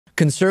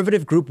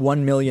Conservative group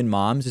 1 Million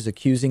Moms is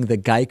accusing the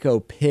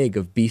Geico pig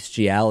of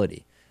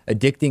bestiality.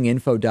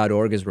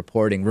 Addictinginfo.org is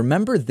reporting.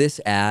 Remember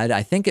this ad?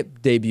 I think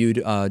it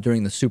debuted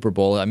during the Super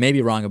Bowl. I may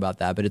be wrong about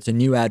that, but it's a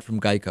new ad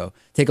from Geico.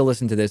 Take a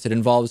listen to this. It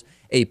involves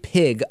a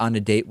pig on a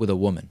date with a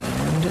woman.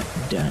 And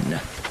done.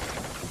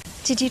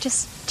 Did you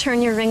just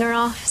turn your ringer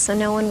off so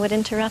no one would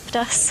interrupt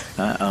us?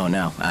 Oh,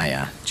 no.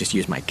 I just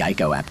used my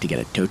Geico app to get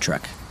a tow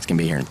truck. It's going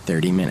to be here in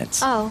 30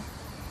 minutes. Oh,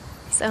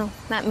 so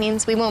that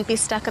means we won't be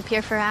stuck up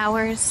here for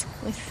hours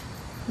with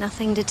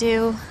nothing to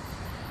do.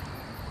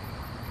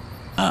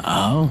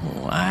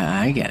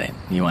 I get it.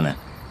 You want to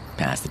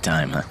pass the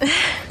time, huh?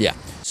 Yeah.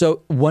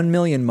 So 1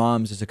 Million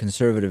Moms is a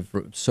conservative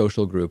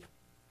social group.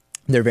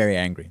 They're very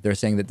angry. They're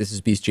saying that this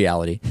is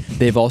bestiality.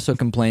 They've also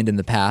complained in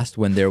the past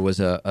when there was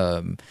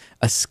a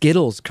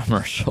Skittles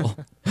commercial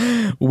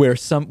where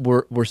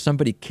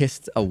somebody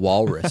kissed a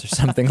walrus or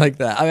something like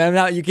that. I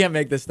mean, you can't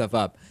make this stuff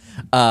up.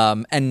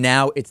 And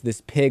now it's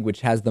this pig which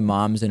has the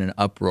moms in an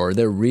uproar.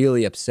 They're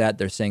really upset.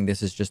 They're saying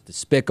this is just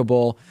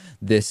despicable.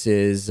 This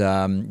is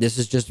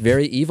just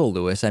very evil,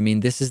 Louis. I mean,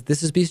 this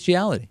is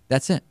bestiality.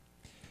 That's it.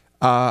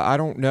 I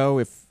don't know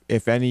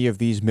if any of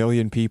these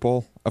million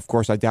people, of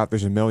course, I doubt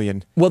there's a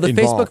million. Well, the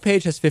involved. Facebook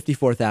page has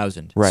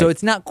 54,000. Right. So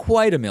it's not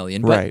quite a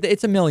million, but right.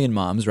 It's a million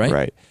moms, right?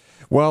 Right.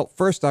 Well,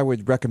 first, I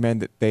would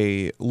recommend that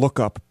they look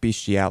up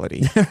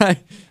bestiality.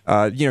 Right.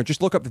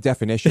 Just look up the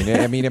definition.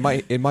 I mean, it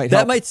might help.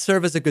 That might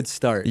serve as a good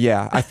start.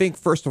 Yeah, I think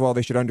first of all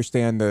they should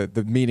understand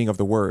the meaning of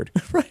the word.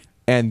 Right.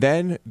 And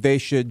then they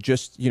should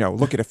just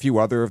look at a few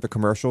other of the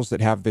commercials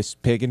that have this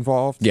pig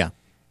involved. Yeah.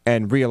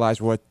 And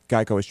realize what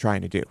Geico is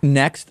trying to do.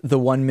 Next, the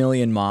 1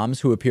 million moms,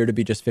 who appear to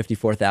be just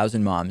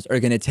 54,000 moms, are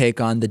going to take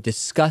on the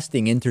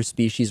disgusting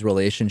interspecies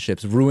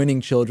relationships,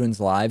 ruining children's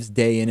lives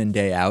day in and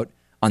day out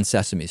on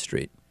Sesame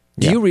Street.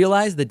 Do you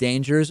realize the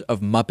dangers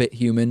of Muppet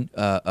human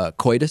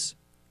coitus?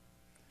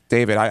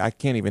 David, I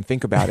can't even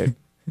think about it.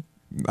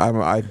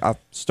 I'll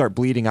start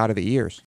bleeding out of the ears.